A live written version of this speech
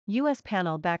U.S.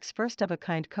 panel backs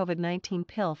first-of-a-kind COVID-19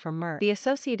 pill from Merck. The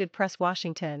Associated Press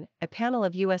Washington, a panel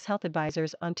of U.S. health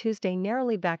advisors on Tuesday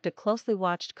narrowly backed a closely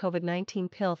watched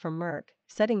COVID-19 pill from Merck,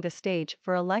 setting the stage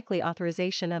for a likely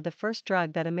authorization of the first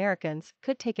drug that Americans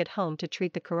could take at home to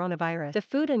treat the coronavirus. The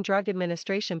Food and Drug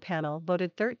Administration panel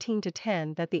voted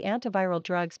 13-10 that the antiviral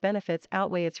drug's benefits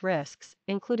outweigh its risks,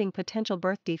 including potential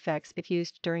birth defects if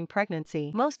used during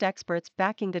pregnancy. Most experts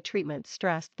backing the treatment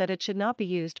stressed that it should not be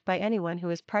used by anyone who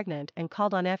is pregnant and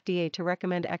called on FDA to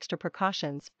recommend extra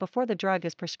precautions before the drug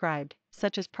is prescribed,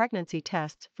 such as pregnancy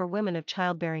tests for women of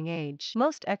childbearing age.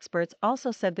 Most experts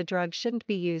also said the drug shouldn't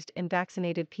be used in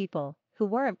vaccinated people who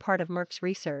weren't part of Merck's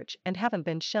research and haven't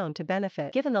been shown to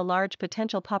benefit. Given the large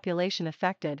potential population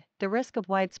affected, the risk of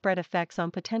widespread effects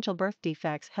on potential birth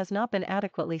defects has not been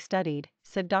adequately studied,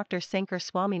 said Dr. Sankar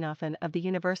Swaminathan of the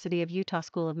University of Utah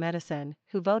School of Medicine,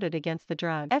 who voted against the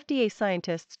drug. FDA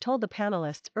scientists told the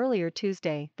panelists earlier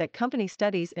Tuesday that company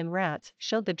studies in rats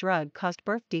showed the drug caused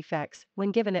birth defects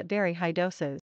when given at very high doses.